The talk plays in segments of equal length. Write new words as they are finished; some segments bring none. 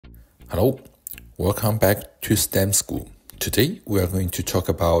Hello, welcome back to STEM School. Today we are going to talk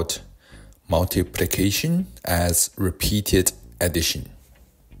about multiplication as repeated addition.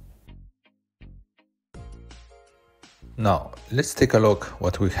 Now, let's take a look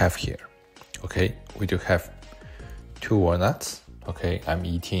what we have here. Okay, we do have 2 walnuts. Okay, I'm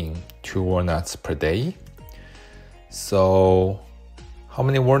eating 2 walnuts per day. So, how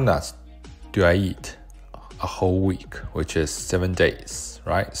many walnuts do I eat a whole week, which is 7 days,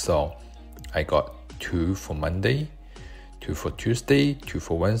 right? So, I got 2 for Monday, 2 for Tuesday, 2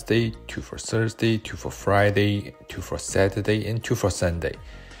 for Wednesday, 2 for Thursday, 2 for Friday, 2 for Saturday, and 2 for Sunday,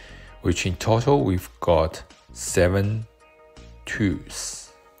 which in total we've got 7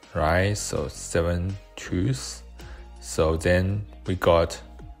 2s, right? So 7 2s. So then we got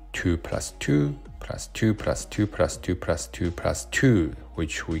 2 plus 2 plus 2 plus 2 plus 2 plus 2 plus 2,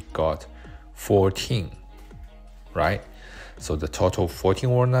 which we got 14, right? So the total 14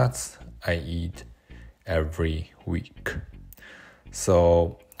 walnuts I eat every week.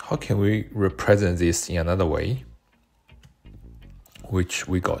 So how can we represent this in another way? Which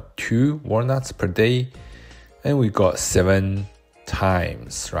we got 2 walnuts per day and we got 7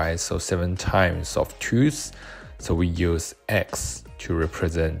 times, right? So 7 times of 2s. So we use x to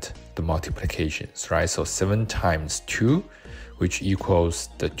represent the multiplications, right? So 7 times 2, which equals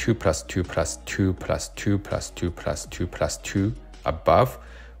the 2 plus 2 plus 2 plus 2 plus 2 plus 2 plus 2 above,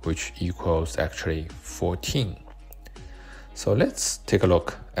 which equals actually 14. So let's take a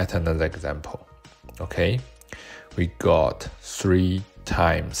look at another example. Okay, we got 3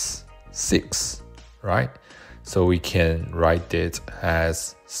 times 6, right? So we can write it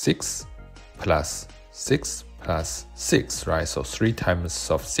as 6 plus 6 plus 6, right? So 3 times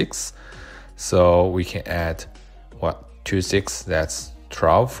of 6. So we can add 2 6, that's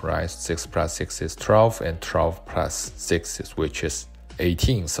 12, right? 6 plus 6 is 12, and 12 plus 6 is, which is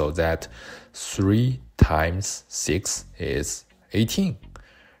 18. So that 3 times 6 is 18,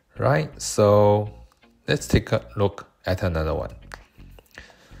 right? So let's take a look at another one.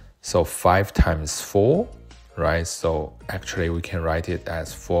 So 5 times 4, right? So actually we can write it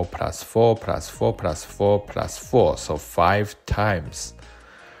as 4 plus 4 plus 4 plus 4 plus 4. So 5 times,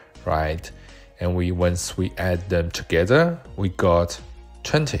 right? And once we add them together, we got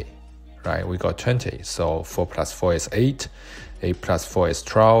 20, right? We got 20. So 4 plus 4 is 8. 8 plus 4 is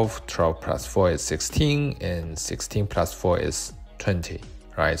 12. 12 plus 4 is 16. And 16 plus 4 is 20,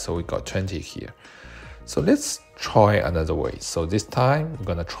 right? So we got 20 here. So let's try another way. So this time, we're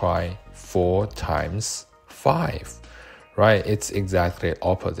going to try 4 times 5, right? It's exactly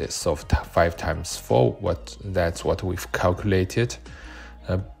opposite. So 5 times 4, that's what we've calculated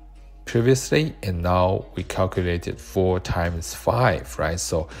previously, and now we calculated 4 times 5, right?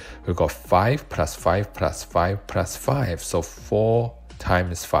 So we got 5 plus 5 plus 5 plus 5, so 4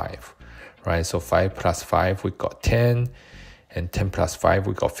 times 5, right? So 5 plus 5 we got 10, and 10 plus 5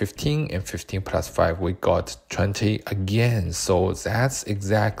 we got 15, and 15 plus 5 we got 20 again. So that's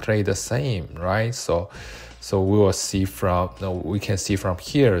exactly the same, right? So we can see from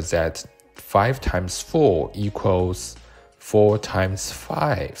here that 5 times 4 equals 4 times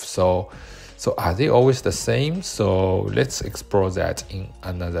 5. So are they always the same? So let's explore that in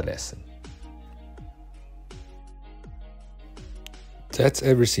another lesson. That's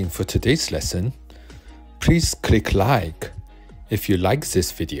everything for today's lesson. Please click like if you like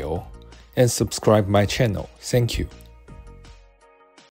this video and subscribe my channel. Thank you.